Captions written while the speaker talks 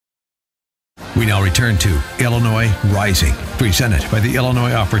We now return to Illinois Rising, presented by the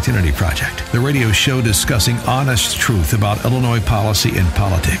Illinois Opportunity Project, the radio show discussing honest truth about Illinois policy and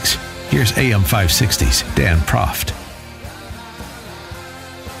politics. Here's AM 560's Dan Proft.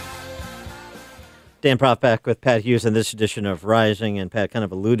 Dan Proft back with Pat Hughes in this edition of Rising, and Pat kind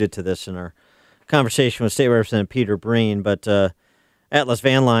of alluded to this in our conversation with State Representative Peter Breen, but Atlas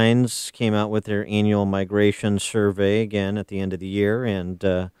Van Lines came out with their annual migration survey again at the end of the year,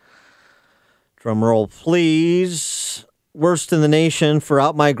 and drum roll, please. Worst in the nation for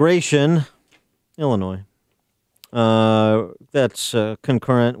outmigration, Illinois. That's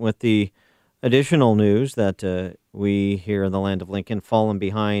concurrent with the additional news that we here in the land of Lincoln fallen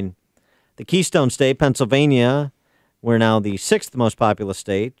behind the Keystone State, Pennsylvania. We're now the 6th most populous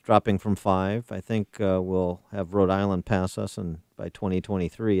state, dropping from 5. I think we'll have Rhode Island pass us by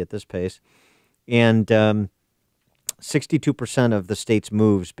 2023 at this pace. And 62% of the state's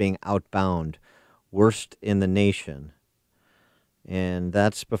moves being outbound. Worst in the nation. And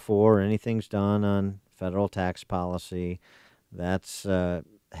that's before anything's done on federal tax policy. That's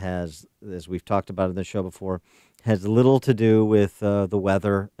has, as we've talked about in the show before, has little to do with the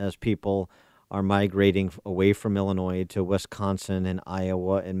weather as people are migrating away from Illinois to Wisconsin and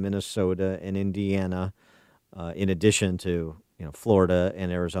Iowa and Minnesota and Indiana, in addition to Florida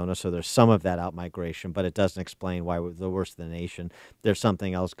and Arizona. So there's some of that outmigration, but it doesn't explain why we're the worst in the nation. There's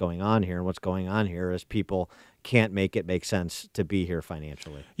something else going on here, and what's going on here is people can't make it make sense to be here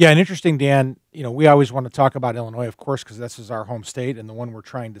financially. Yeah, and interesting, Dan, we always want to talk about Illinois, of course, because this is our home state and the one we're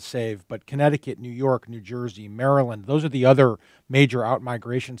trying to save. But Connecticut, New York, New Jersey, Maryland, those are the other major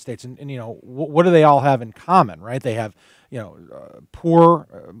outmigration states. And what do they all have in common, right? They have, poor,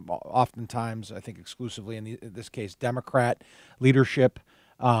 oftentimes, I think exclusively in this case, Democrat leadership.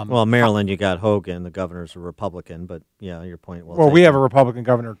 Well, Maryland, you got Hogan, the governor's a Republican, but yeah, your point. Well, we have a Republican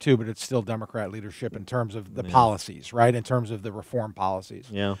governor too, but it's still Democrat leadership in terms of the policies, right? In terms of the reform policies.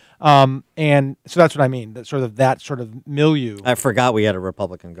 Yeah. And so that's what I mean. That sort of milieu. I forgot we had a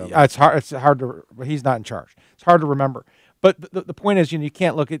Republican governor. It's hard to. He's not in charge. It's hard to remember. But the point is, you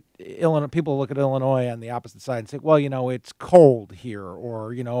can't look at Illinois. People look at Illinois on the opposite side and say, well, it's cold here,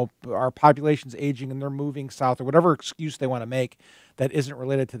 or our population's aging and they're moving south, or whatever excuse they want to make that isn't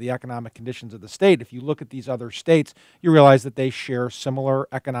related to the economic conditions of the state. If you look at these other states, you realize that they share similar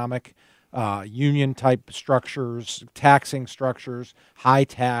economic union-type structures, taxing structures, high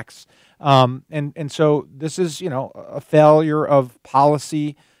tax, and so this is a failure of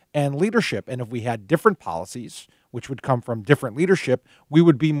policy and leadership. And if we had different policies, which would come from different leadership, we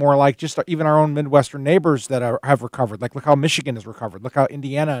would be more like just even our own Midwestern neighbors that have recovered. Like, look how Michigan has recovered. Look how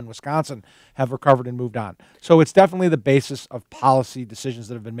Indiana and Wisconsin have recovered and moved on. So it's definitely the basis of policy decisions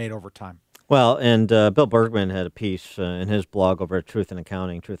that have been made over time. Well, and Bill Bergman had a piece in his blog over at Truth and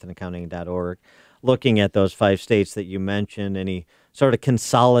Accounting, truthandaccounting.org, looking at those 5 states that you mentioned, and he sort of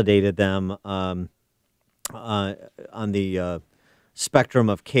consolidated them on the spectrum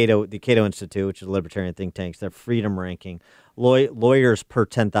of Cato, the Cato Institute, which is a libertarian think tank, their freedom ranking, lawyers per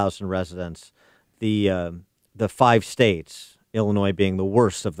 10,000 residents, the 5 states, Illinois being the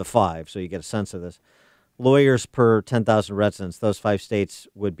worst of the 5, so you get a sense of this. Lawyers per 10,000 residents, those 5 states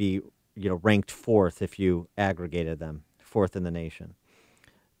would be ranked 4th if you aggregated them, 4th in the nation.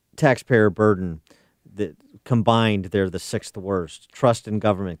 Taxpayer burden, combined, they're the 6th worst. Trust in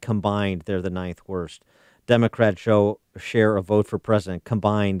government, combined, they're the 9th worst. Democrat share of vote for president,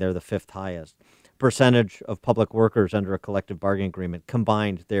 combined, they're the 5th highest. Percentage of public workers under a collective bargaining agreement,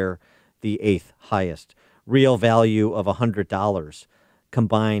 combined, they're the 8th highest. Real value of $100,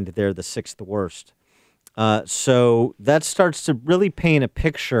 combined, they're the 6th worst. So that starts to really paint a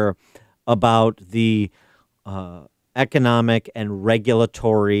picture about the economic and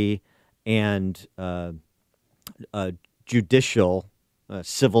regulatory and judicial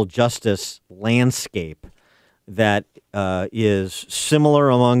civil justice landscape that is similar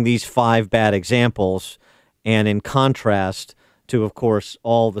among these 5 bad examples, and in contrast to, of course,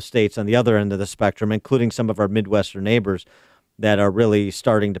 all the states on the other end of the spectrum, including some of our Midwestern neighbors that are really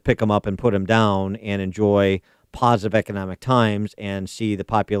starting to pick them up and put them down and enjoy positive economic times and see the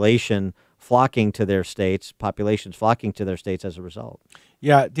populations flocking to their states as a result.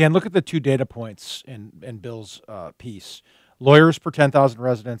 Yeah, Dan, look at the 2 data points in Bill's piece. Lawyers per 10,000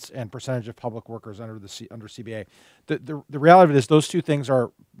 residents and percentage of public workers under CBA. The reality of it is those 2 things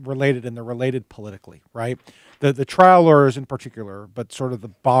are related, and they're related politically, right? The trial lawyers in particular, but sort of the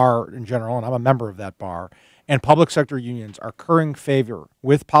bar in general, and I'm a member of that bar, and public sector unions are currying favor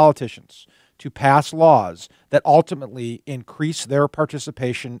with politicians to pass laws that ultimately increase their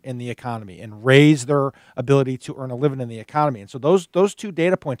participation in the economy and raise their ability to earn a living in the economy. And so those two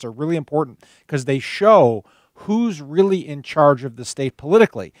data points are really important because they show who's really in charge of the state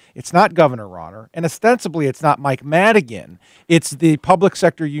politically. It's not Governor Rauner, and ostensibly it's not Mike Madigan. It's the public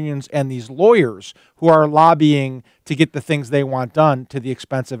sector unions and these lawyers who are lobbying to get the things they want done to the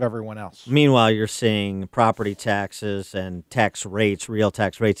expense of everyone else. Meanwhile, you're seeing property taxes and tax rates, real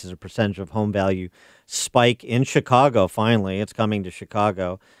tax rates as a percentage of home value, spike in Chicago. Finally, it's coming to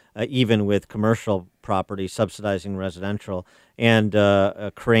Chicago, even with commercial property subsidizing residential. And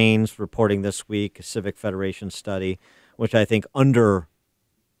Crane's reporting this week a Civic Federation study, which I think under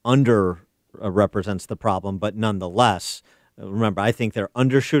represents the problem, but nonetheless, remember, I think they're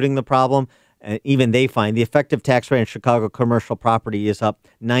undershooting the problem. And even they find the effective tax rate in Chicago commercial property is up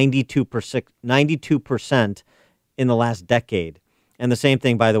 92% in the last decade. And the same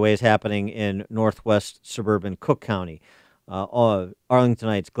thing, by the way, is happening in northwest suburban Cook County. Arlington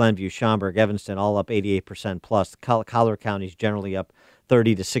Heights, Glenview, Schaumburg, Evanston, all up 88% plus. Collier County is generally up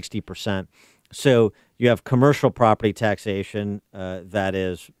 30 to 60%. So you have commercial property taxation that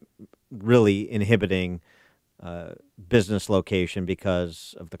is really inhibiting business location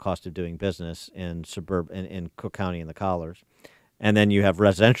because of the cost of doing business in Cook County and the Collars. And then you have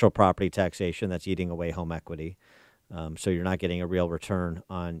residential property taxation that's eating away home equity. So you're not getting a real return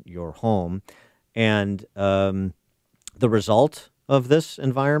on your home. And the result of this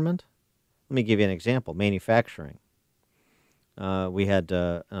environment, let me give you an example, manufacturing. We had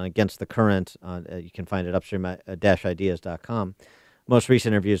Against the Current, you can find it upstream at -ideas.com, most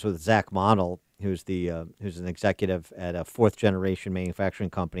recent interviews with Zach Model, who's an executive at a fourth-generation manufacturing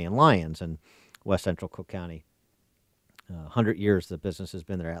company in Lyons in West Central Cook County. 100 years the business has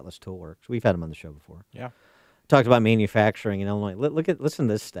been there, Atlas Toolworks. We've had him on the show before. Yeah. Talked about manufacturing in Illinois. Listen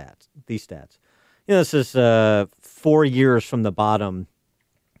to these stats. You know, this is 4 years from the bottom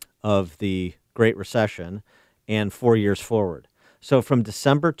of the Great Recession and 4 years forward. So from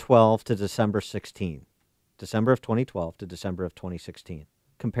December 12 to December 16, December of 2012 to December of 2016.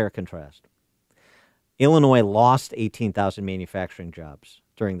 Compare, contrast. Illinois lost 18,000 manufacturing jobs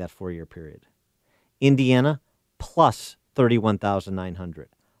during that 4-year period. Indiana, plus 31,900.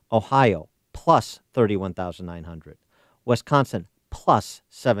 Ohio, plus 31,900. Wisconsin, plus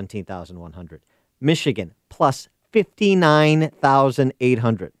 17,100. Michigan, plus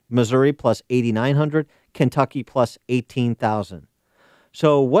 59,800. Missouri, plus 8,900. Kentucky, plus 18,000.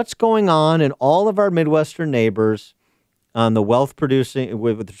 So what's going on in all of our Midwestern neighbors on the wealth producing,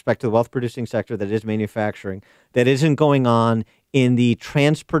 with respect to the wealth producing sector that is manufacturing, that isn't going on in the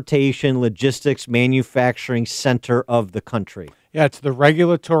transportation, logistics, manufacturing center of the country? Yeah, it's the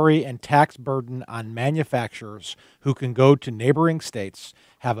regulatory and tax burden on manufacturers who can go to neighboring states,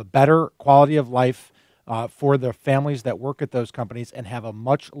 have a better quality of life for the families that work at those companies, and have a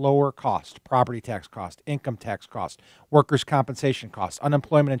much lower cost, property tax cost, income tax cost, workers' compensation cost,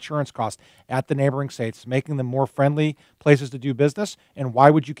 unemployment insurance cost at the neighboring states, making them more friendly places to do business. And why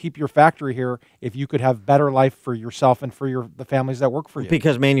would you keep your factory here if you could have better life for yourself and for the families that work for you?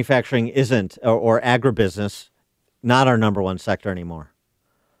 Because manufacturing isn't, or agribusiness, not our number one sector anymore.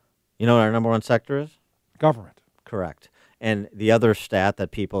 You know what our number one sector is? Government. Correct. And the other stat that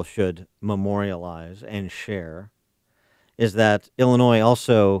people should memorialize and share is that Illinois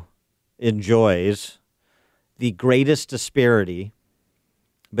also enjoys the greatest disparity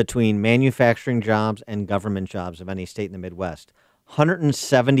between manufacturing jobs and government jobs of any state in the Midwest.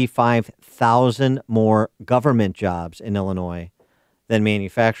 175,000 more government jobs in Illinois than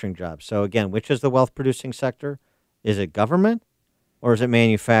manufacturing jobs. So again, which is the wealth producing sector? Is it government or is it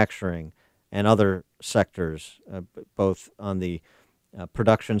manufacturing and other sectors, both on the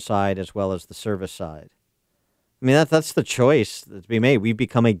production side as well as the service side? I mean, that's the choice that's being made. We've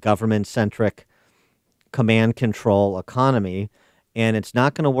become a government-centric command control economy, and it's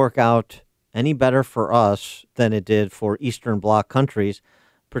not going to work out any better for us than it did for Eastern Bloc countries,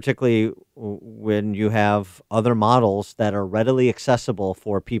 particularly when you have other models that are readily accessible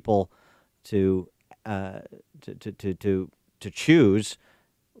for people to choose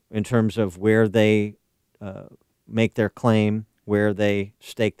in terms of where they make their claim, where they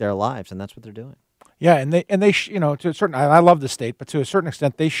stake their lives, and that's what they're doing. Yeah, and they to a certain, I love the state, but to a certain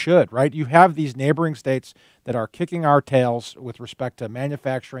extent they should, right? You have these neighboring states that are kicking our tails with respect to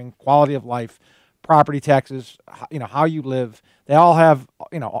manufacturing, quality of life, property taxes, how you live. They all have,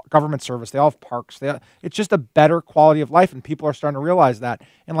 government service. They all have parks. It's just a better quality of life, and people are starting to realize that.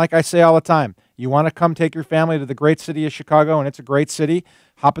 And like I say all the time, you want to come take your family to the great city of Chicago, and it's a great city,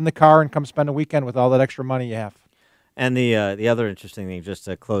 hop in the car and come spend a weekend with all that extra money you have. And the other interesting thing, just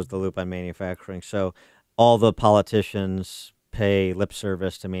to close the loop on manufacturing, so all the politicians pay lip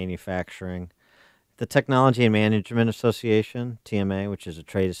service to manufacturing. The Technology and Management Association, TMA, which is a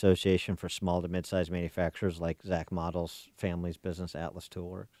trade association for small to mid-sized manufacturers like Zach Model's family's business, Atlas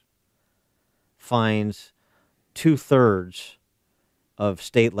Toolworks, finds 2/3 of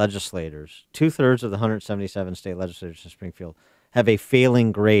state legislators, 2/3 of the 177 state legislators in Springfield have a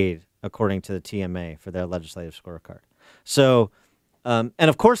failing grade according to the TMA for their legislative scorecard. So, and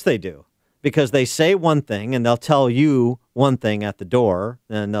of course they do, because they say one thing and they'll tell you one thing at the door,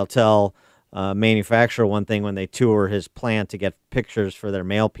 and they'll tell manufacturer one thing when they tour his plant to get pictures for their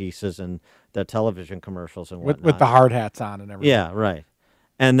mail pieces and their television commercials and whatnot. With the hard hats on and everything. Yeah, right.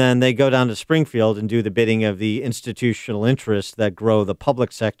 And then they go down to Springfield and do the bidding of the institutional interests that grow the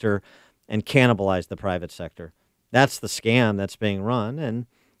public sector and cannibalize the private sector. That's the scam that's being run, and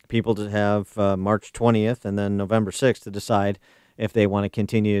people to have March 20th and then November 6th to decide if they want to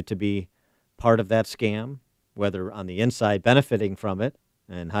continue to be part of that scam, whether on the inside benefiting from it,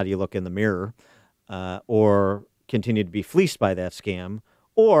 and how do you look in the mirror, or continue to be fleeced by that scam,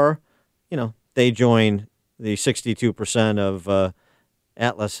 or, they join the 62% of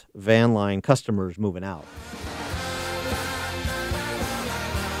Atlas van line customers moving out.